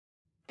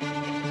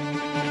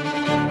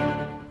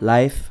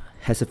Life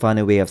has a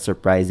funny way of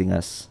surprising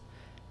us,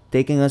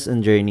 taking us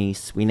on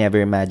journeys we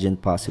never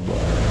imagined possible.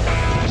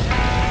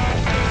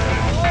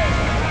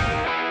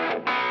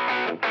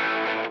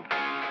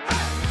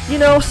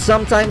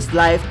 Sometimes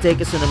life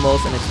takes us on the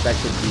most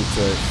unexpected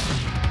detours.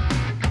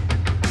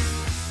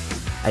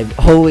 I've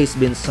always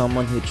been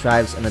someone who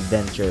thrives on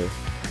adventure,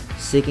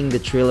 seeking the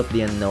thrill of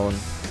the unknown,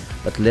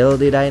 but little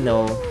did I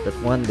know that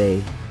one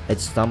day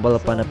I'd stumble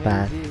upon a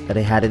path that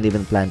I hadn't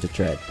even planned to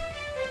tread.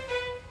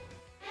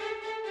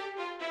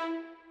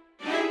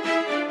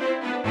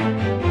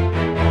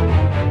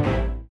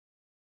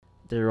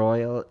 The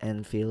Royal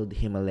Enfield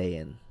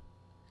Himalayan,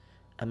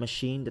 a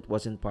machine that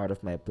wasn't part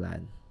of my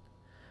plan,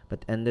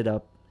 but ended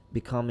up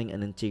becoming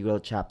an integral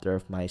chapter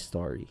of my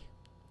story.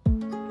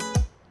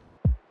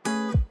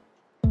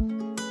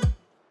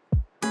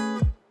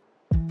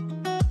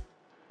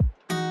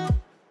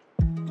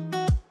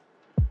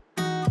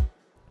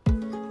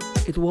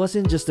 It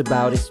wasn't just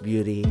about its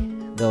beauty,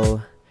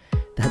 though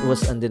that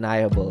was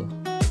undeniable.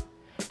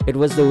 It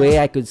was the way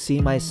I could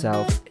see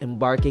myself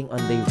embarking on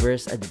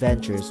diverse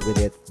adventures with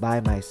it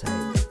by my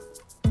side.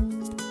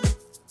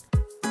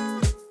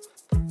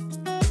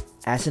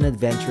 As an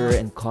adventurer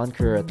and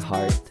conqueror at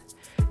heart,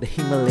 the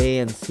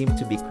Himalayan seemed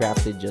to be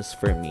crafted just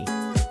for me.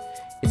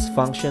 Its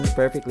function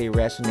perfectly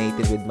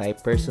resonated with my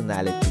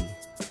personality,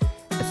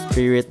 a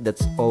spirit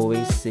that's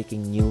always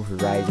seeking new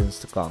horizons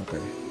to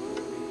conquer.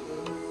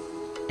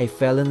 I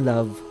fell in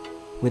love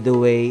with the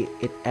way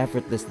it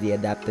effortlessly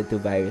adapted to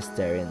various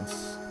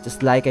terrains,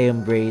 just like I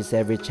embrace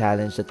every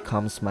challenge that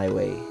comes my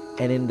way.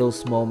 And in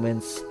those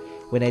moments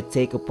when I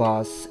take a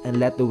pause and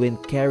let the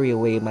wind carry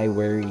away my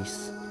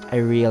worries, I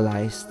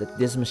realize that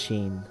this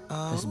machine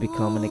has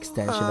become an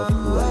extension of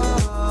who I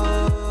am.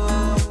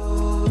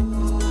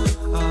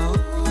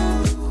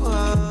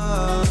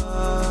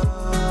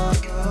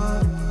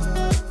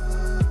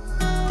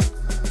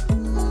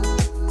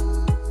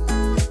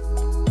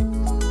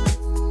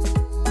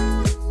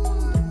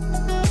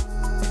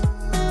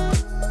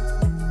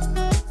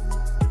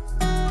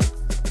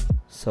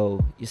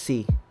 So, you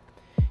see,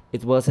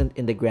 it wasn't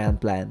in the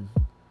grand plan.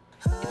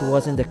 It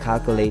wasn't a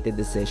calculated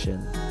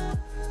decision.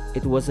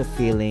 It was a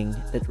feeling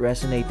that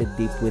resonated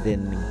deep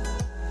within me.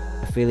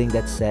 A feeling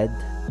that said,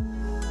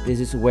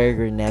 this is where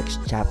your next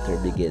chapter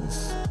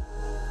begins.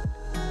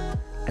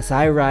 As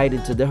I ride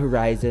into the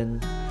horizon,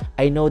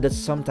 I know that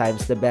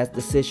sometimes the best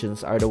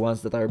decisions are the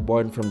ones that are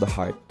born from the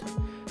heart,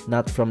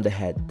 not from the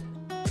head.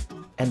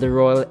 And the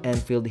Royal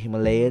Enfield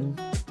Himalayan,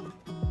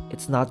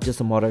 it's not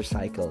just a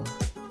motorcycle.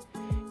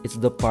 It's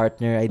the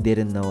partner I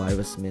didn't know I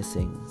was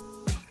missing.